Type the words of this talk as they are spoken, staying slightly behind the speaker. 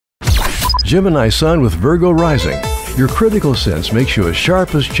Gemini Sun with Virgo rising. Your critical sense makes you as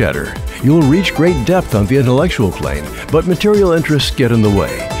sharp as cheddar. You'll reach great depth on the intellectual plane, but material interests get in the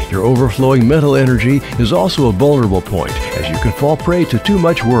way. Your overflowing mental energy is also a vulnerable point, as you can fall prey to too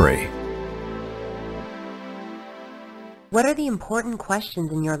much worry. What are the important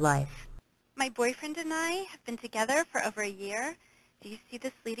questions in your life? My boyfriend and I have been together for over a year. Do you see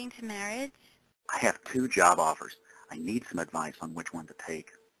this leading to marriage? I have 2 job offers. I need some advice on which one to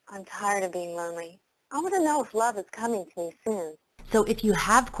take. I'm tired of being lonely. I want to know if love is coming to me soon. So if you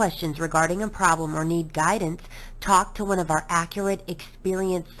have questions regarding a problem or need guidance, talk to one of our accurate,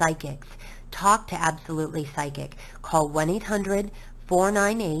 experienced psychics. Talk to Absolutely Psychic. Call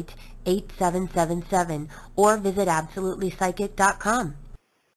 1-800-498-8777 or visit absolutelypsychic.com.